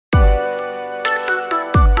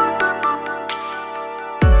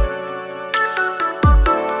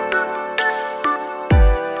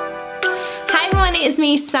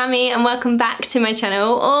me, Sammy, and welcome back to my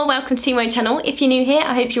channel, or welcome to my channel. If you're new here,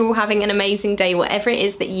 I hope you're all having an amazing day, whatever it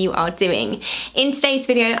is that you are doing. In today's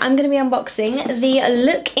video, I'm going to be unboxing the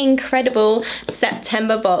Look Incredible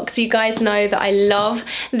September box. You guys know that I love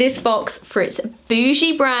this box for its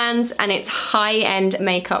bougie brands and its high-end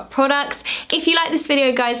makeup products. If you like this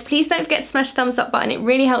video, guys, please don't forget to smash the thumbs up button. It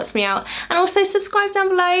really helps me out. And also subscribe down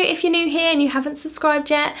below if you're new here and you haven't subscribed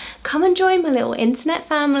yet. Come and join my little internet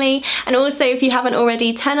family. And also, if you haven't already,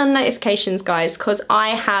 turn on notifications, guys, because I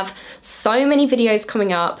have so many videos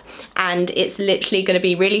coming up and it's literally going to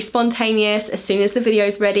be really spontaneous. As soon as the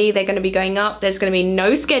video's ready, they're going to be going up. There's going to be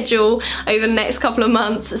no schedule over the next couple of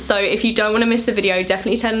months. So if you don't want to miss a video,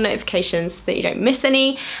 definitely turn on notifications so that you don't miss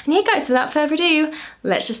any. And here, guys, without further ado,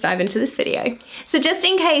 let's just dive into this video. So just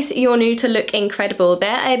in case you're new to Look Incredible,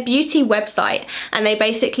 they're a beauty website and they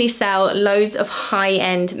basically sell loads of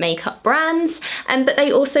high-end makeup brands, but they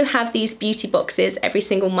also have these beauty boxes every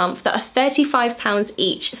single month that are £35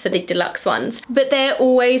 each for the deluxe ones. But they're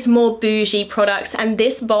always more bougie products, and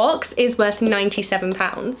this box is worth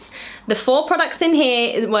 £97. The 4 products in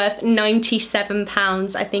here is worth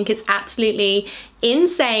 £97. I think it's absolutely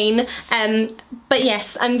insane. But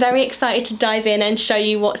yes, I'm very excited to dive in and show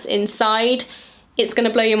you what's inside. It's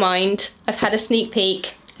gonna blow your mind. I've had a sneak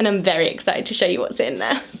peek and I'm very excited to show you what's in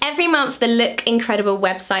there. Every month the Look Incredible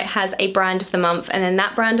website has a brand of the month, and then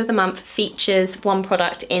that brand of the month features one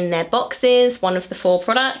product in their boxes, one of the 4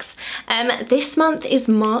 products. This month is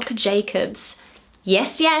Marc Jacobs.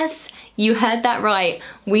 Yes, you heard that right.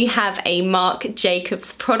 We have a Marc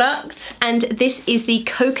Jacobs product, and this is the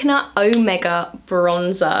Coconut Omega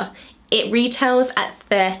Bronzer. It retails at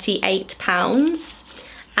 £38,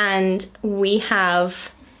 and we have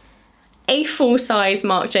a full-size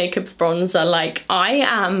Marc Jacobs bronzer. Like, I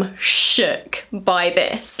am shook by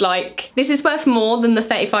this. Like, this is worth more than the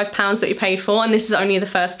 £35 that we paid for, and this is only the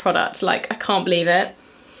first product. Like, I can't believe it.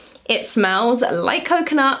 It smells like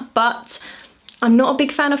coconut, but I'm not a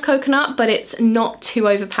big fan of coconut, but it's not too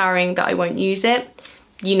overpowering that I won't use it.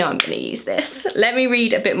 You know I'm gonna use this. Let me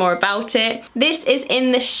read a bit more about it. This is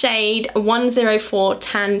in the shade 104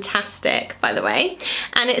 Tantastic, by the way.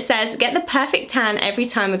 And it says, get the perfect tan every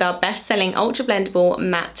time with our best-selling ultra blendable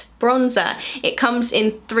matte bronzer. It comes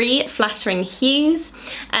in 3 flattering hues,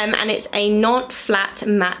 and it's a non-flat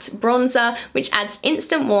matte bronzer which adds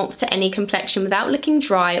instant warmth to any complexion without looking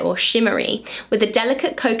dry or shimmery. With a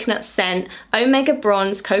delicate coconut scent, Omega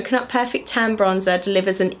Bronze Coconut Perfect Tan Bronzer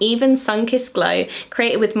delivers an even sun-kissed glow.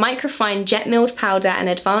 Created with microfine jet milled powder and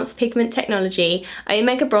advanced pigment technology,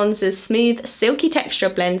 Omega Bronzer's smooth, silky texture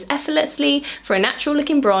blends effortlessly for a natural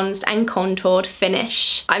looking bronzed and contoured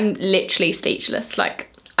finish. I'm literally speechless. Like,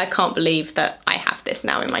 I can't believe that I have this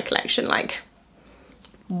now in my collection. Like,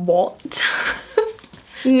 what?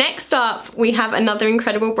 Next up, we have another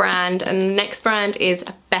incredible brand, and the next brand is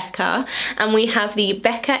Becca, and we have the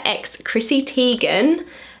Becca X Chrissy Teigen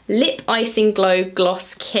Lip Icing Glow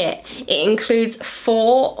Gloss Kit. It includes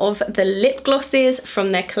 4 of the lip glosses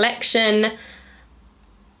from their collection.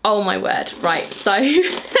 Oh my word. Right, so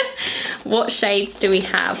what shades do we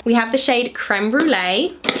have? We have the shade Creme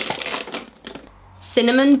Brulee,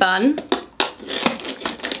 Cinnamon Bun,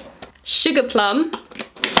 Sugar Plum,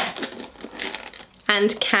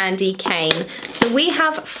 and Candy Cane. So we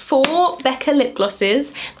have 4 Becca lip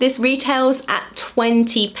glosses. This retails at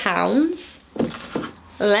 £20.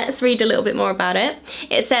 Let's read a little bit more about it.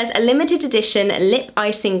 It says, a limited edition lip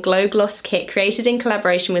icing glow gloss kit created in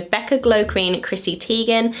collaboration with Becca Glow Queen Chrissy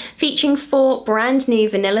Teigen, featuring 4 brand new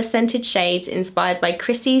vanilla scented shades inspired by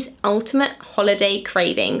Chrissy's ultimate holiday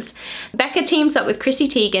cravings. Becca teams up with Chrissy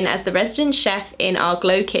Teigen as the resident chef in our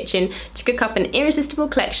glow kitchen to cook up an irresistible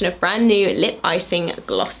collection of brand new lip icing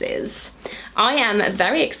glosses. I am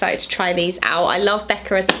very excited to try these out. I love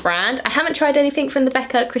Becca as a brand. I haven't tried anything from the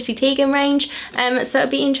Becca Chrissy Teigen range, so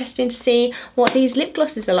it'll be interesting to see what these lip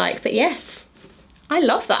glosses are like, but yes, I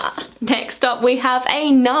love that. Next up, we have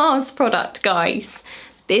a NARS product, guys.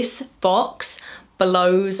 This box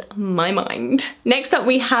blows my mind. Next up,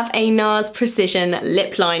 we have a NARS Precision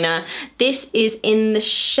Lip Liner. This is in the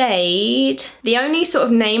shade, the only sort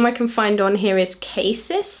of name I can find on here is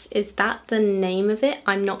Casis. Is that the name of it?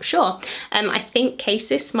 I'm not sure. I think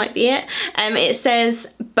Casis might be it. It says,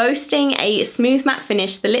 boasting a smooth matte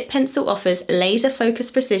finish, the lip pencil offers laser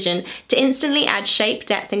focused precision to instantly add shape,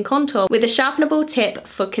 depth and contour. With a sharpenable tip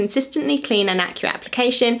for consistently clean and accurate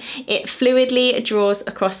application, it fluidly draws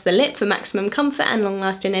across the lip for maximum comfort and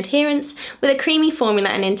long-lasting adherence, with a creamy formula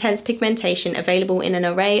and intense pigmentation available in an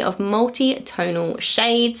array of multi-tonal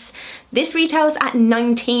shades. This retails at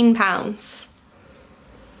 £19.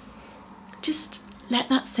 Just let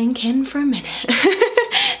that sink in for a minute.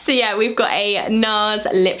 So yeah, we've got a NARS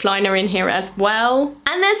lip liner in here as well.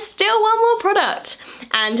 And there's still one more product.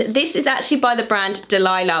 And this is actually by the brand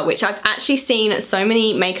DELUXE, which I've actually seen so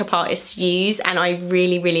many makeup artists use, and I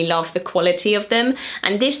really, really love the quality of them.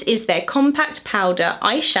 And this is their compact powder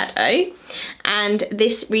eyeshadow. And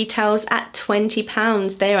this retails at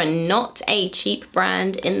 £20. They are not a cheap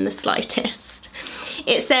brand in the slightest.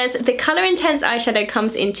 It says the Colour Intense eyeshadow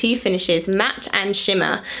comes in 2 finishes, matte and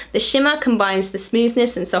shimmer. The shimmer combines the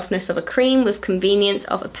smoothness and softness of a cream with convenience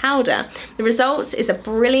of a powder. The result is a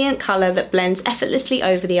brilliant colour that blends effortlessly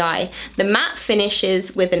over the eye. The matte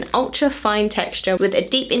finishes with an ultra fine texture with a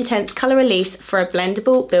deep intense colour release for a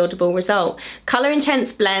blendable, buildable result. Colour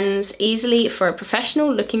Intense blends easily for a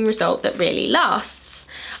professional looking result that really lasts.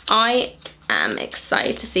 I am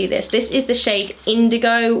excited to see this. This is the shade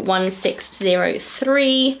Indigo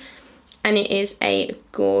 1603 and it is a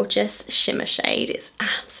gorgeous shimmer shade. It's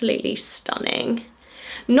absolutely stunning.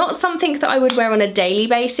 Not something that I would wear on a daily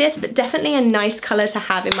basis, but definitely a nice colour to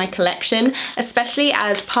have in my collection, especially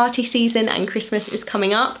as party season and Christmas is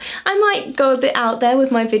coming up. I might go a bit out there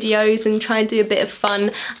with my videos and try and do a bit of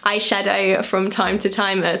fun eyeshadow from time to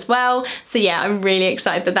time as well. So yeah, I'm really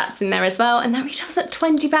excited that that's in there as well. And that retails at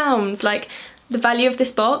 £20. Like, the value of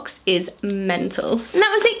this box is mental. And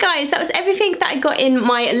that was it, guys. That was everything that I got in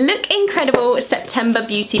my Look Incredible September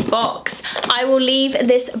Beauty box. I will leave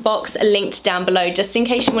this box linked down below just in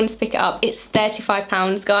case you wanted to pick it up. It's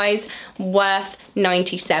 £35, guys, worth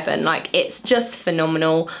 £97. Like, it's just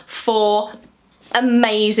phenomenal. 4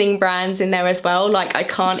 amazing brands in there as well. Like, I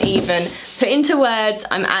can't even put into words.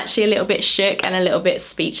 I'm actually a little bit shook and a little bit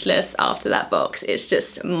speechless after that box. It's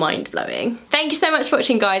just mind-blowing. Thank you so much for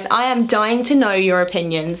watching, guys. I am dying to know your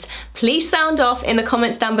opinions. Please sound off in the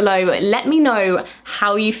comments down below. Let me know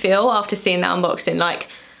how you feel after seeing that unboxing.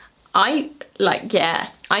 Yeah,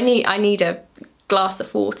 I need a glass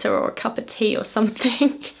of water or a cup of tea or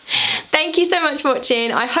something. Thank you so much for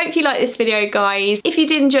watching. I hope you liked this video, guys. If you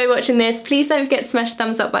did enjoy watching this, please don't forget to smash the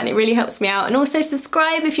thumbs up button. It really helps me out. And also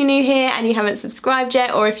subscribe if you're new here and you haven't subscribed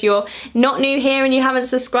yet, or if you're not new here and you haven't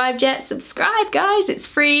subscribed yet, subscribe, guys. It's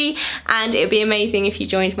free and it would be amazing if you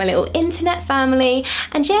joined my little internet family.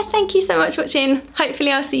 And yeah, thank you so much for watching.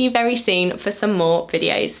 Hopefully I'll see you very soon for some more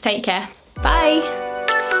videos. Take care. Bye.